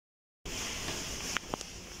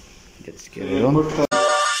Let's get it on.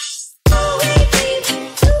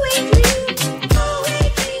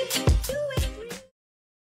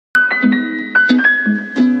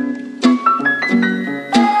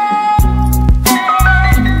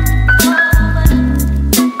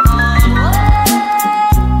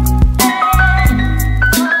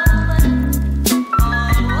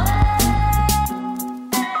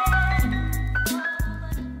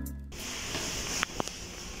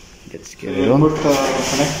 Let's get it on.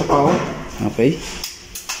 Connect the power. Okay.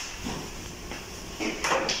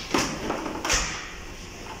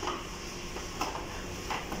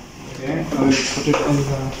 Okay, I will put it on the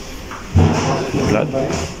Plug.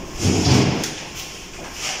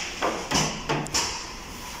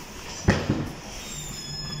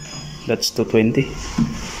 That's 220.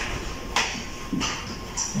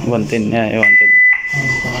 110, yeah, 110.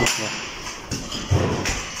 Yeah.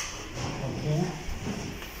 Okay.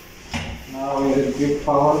 Now we will give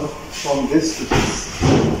power from this to this.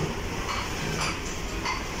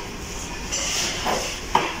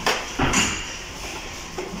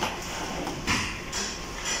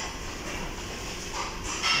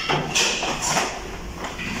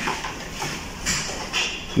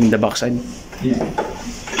 In the backside. Yeah.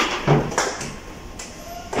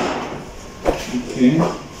 Okay.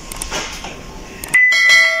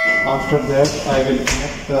 After that, I will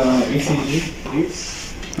connect the ECG leads.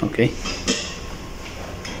 Okay.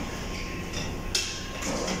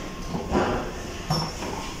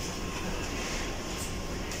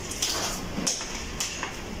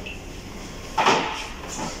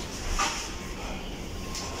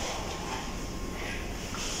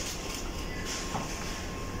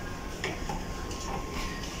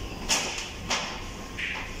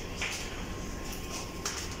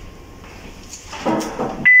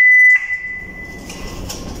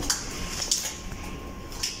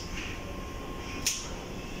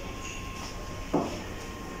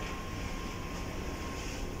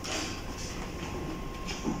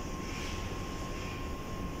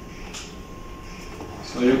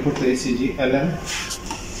 So you put the ECG LM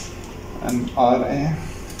and RA.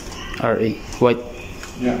 RA, white.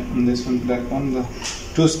 Yeah, and this one black one, the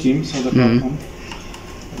two schemes. So the black one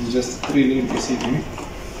is just 3-lead ECG.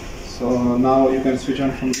 So now you can switch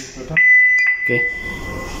on from this button. Okay.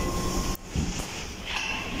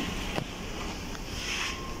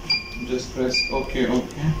 Just press OK,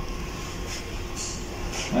 OK.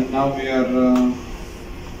 And now we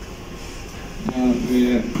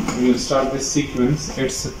will start this sequence.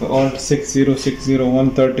 It's called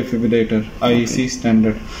 60601 defibrillator IEC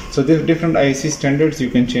standard. So there are different IEC standards,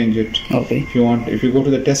 you can change it. Okay. If you want, if you go to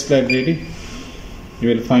the test library, you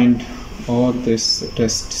will find all this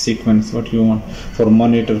test sequence what you want for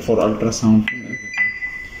monitor, for ultrasound.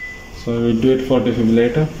 So we will do it for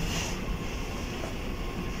defibrillator.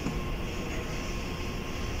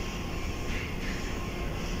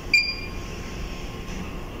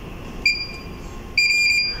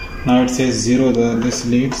 Now it says 0 this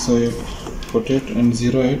lead, so you put it and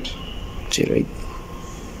 08. 08.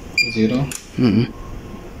 0.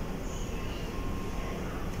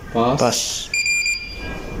 Pass.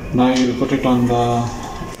 Now you will put it on the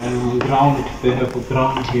ground. They have a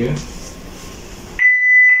ground here.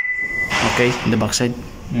 Okay, in the backside.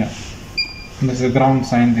 Yeah. There's a ground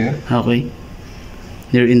sign there. Okay.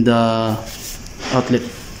 They're in the outlet.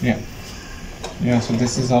 Yeah. Yeah, so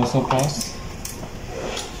this is also pass.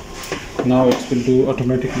 Now it will do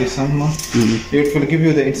automatically some. It will give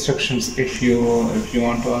you the instructions if you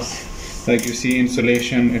want to ask. Like you see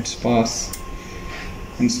insulation, it's pass.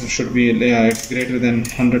 And so should be, yeah, it's greater than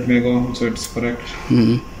 100 mega, so it's correct.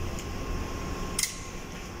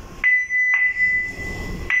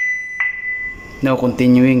 Now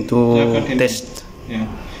continuing to continue. test. Yeah.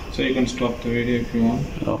 So you can stop the video if you want.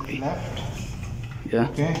 Okay. Left. Yeah.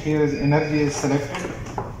 Okay. Here is energy is selected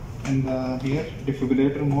in the here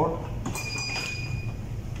defibrillator mode.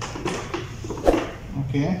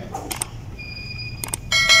 Okay.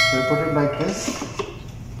 So you put it like this.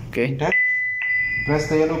 Okay. That. Press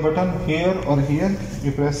the yellow button here or here.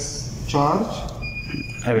 You press charge.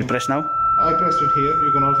 I will press now. I pressed it here.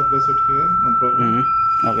 You can also press it here. No problem.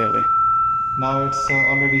 Okay. Okay. Now it's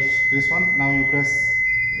already this one. Now you press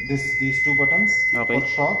these two buttons Okay. for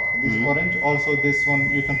shock. This orange. Also this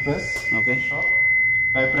one you can press. Okay. Shock.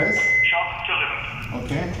 I press. Shock delivered.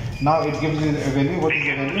 Okay. Now it gives you a value. What is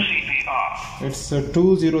the value? CPR. It's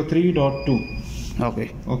 203.2.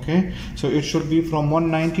 Okay. Okay. So it should be from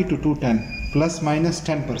 190 to 210. Plus minus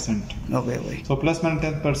 10%. Okay. Okay. So plus minus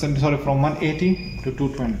 10%. Sorry, from 180 to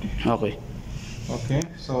 220. Okay. Okay.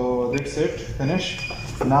 So that's it. Finish.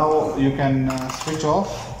 Now you can switch off.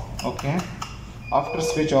 Okay. After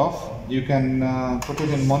switch off, you can put it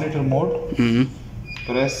in monitor mode.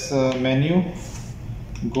 Press menu,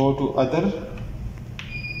 go to other,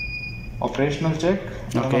 operational check,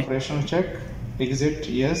 operational check, exit,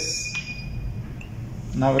 yes.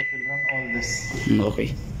 Now it will run all this.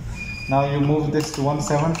 Okay. Now you move this to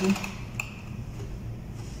 170.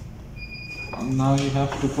 And now you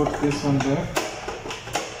have to put this one there.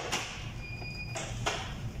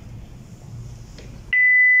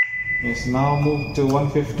 Yes, now move to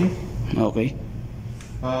 150. Okay.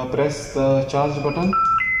 Press the charge button.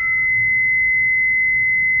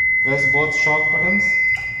 Press both shock buttons.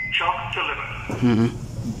 Shock delivered.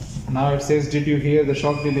 Now it says, did you hear the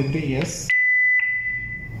shock delivery? Yes.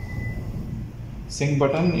 Sync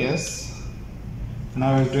button, yes.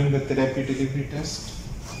 Now it's doing the therapy delivery test.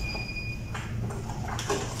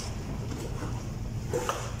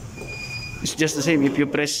 It's just the same if you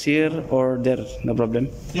press here or there, no problem.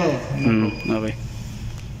 Yeah. Okay.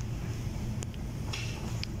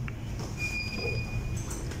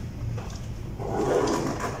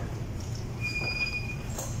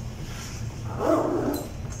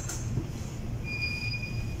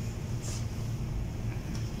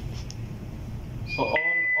 So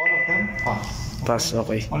all of them pass. Pass,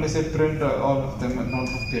 okay. Only say print all of them and not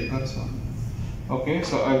of paper. So okay,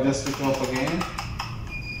 so I'll just switch off again.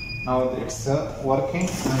 Now it's working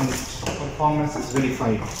and performance is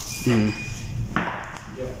verified. Yeah.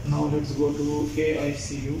 Now let's go to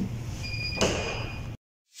AICU.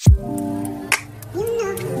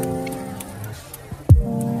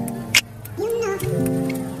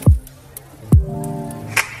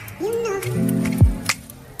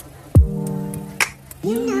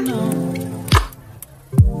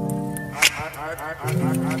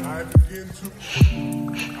 I begin to